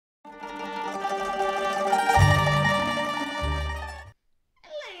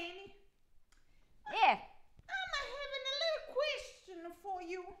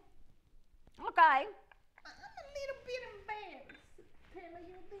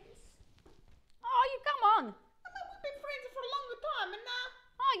Oh, you come on. I mean, we've been friends for a longer time, and now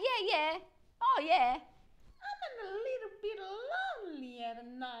Oh, yeah. Oh, yeah. I'm a little bit lonely at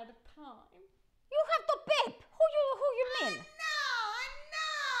night time. You have to pep. Who you mean? I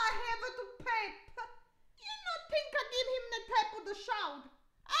know, I have to pep. You not think I give him the tap of the shout?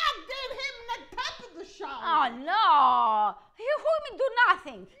 I gave him the tap of the shout. Oh, no. You who me do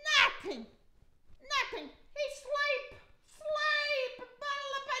nothing. Nothing. He sleep.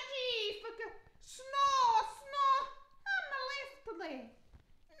 Snore. I'm left there.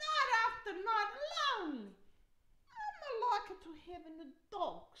 Night after night, lonely. I'm like to having the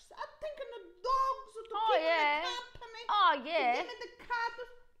dogs. I'm thinking the dogs to Oh, keep yeah. me company. Oh, To yeah. give me the cat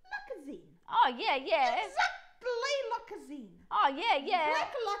like a Xena. Oh, yeah. Exactly like a Xena. Oh, yeah.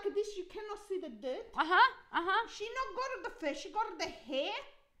 Black like this, you cannot see the dirt. Uh-huh. She not got the face, she got the hair.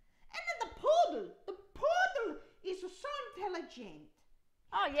 And then the poodle. The poodle is so intelligent.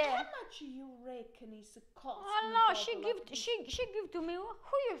 Oh, yeah. How much you reckon is the cost? Oh, no, she give to me.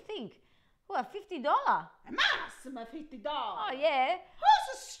 Who you think? What, $50? Massimo, $50. Oh, yeah. Who's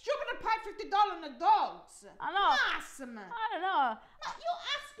so stupid to pay $50 on the dogs? I know. Massimo. I don't know. You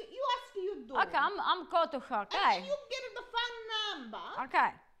ask your dog. Okay, I'm call to her, And okay? you get the phone number.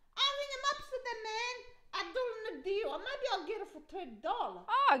 Okay. I ring him up to the man. I do him a deal. Maybe I'll get it for $30.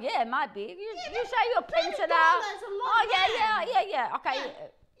 Oh, yeah, might be. You Yeah, say you're $30 pensioner. is a lot. Oh, yeah. Okay.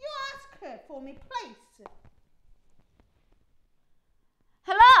 You ask her for me, please.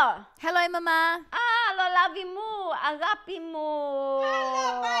 Hello. Hello, Mama. Λολάβη μου, αγάπη μου.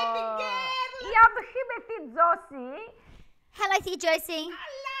 Hello, baby girl. Η αμχήμετη Josie. Hello, dear Josie.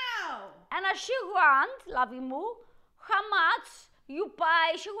 Hello. And she want, λάβη μου, how much you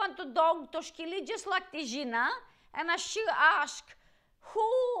pay, she want the dog, το σκυλί, just like the Xena. And she ask,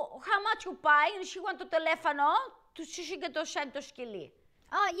 how much you pay, and she want το τηλέφωνο, she get to send το σκυλί.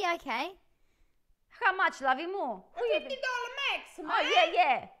 Oh, yeah, okay. How much, λάβη μου? $50 max, man. Oh,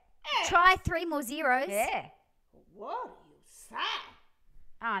 yeah. Try 3 more zeros. Yeah. What do you say?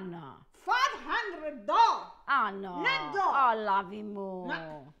 Oh, no. $500. Oh, no. Not dog. Oh, λάβη μου.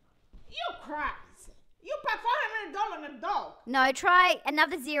 You crazy. You pay $500 on a dog. No, try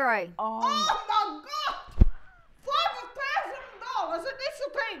another 0. Oh my God. $5,000. This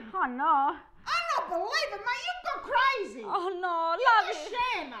thing. Oh, no. I don't believe it, man. You go crazy. Oh, no. You're Λάβη. a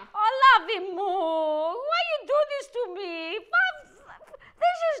shame. Oh, λάβη μου. Why you do this to me?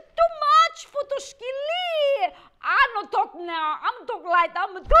 This is too much for το σκυλί. I don't talk now. I'm talk like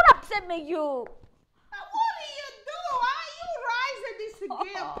I'm don't upset me, you. What do you do? You raise this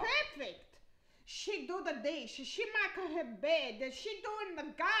girl perfect. She do the dish. She make her bed. She do in the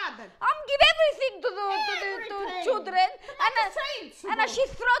garden. I'm give everything to Everything. children. And she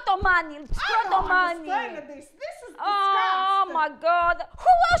throw the money. Throw the money. Understand this. This is Oh disgusting. my God.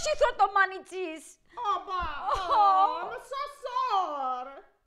 Who else she throw the money, cheese? Oh, Bob. Oh. I'm so sorry.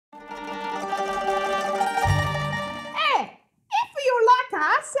 Hey, If you like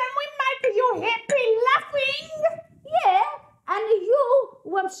us and we make you happy laughing, yeah. And you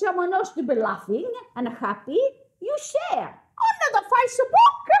want someone else to be laughing and happy, you share. on the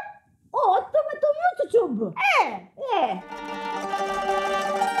Facebook, Or to YouTube. eh? Yeah.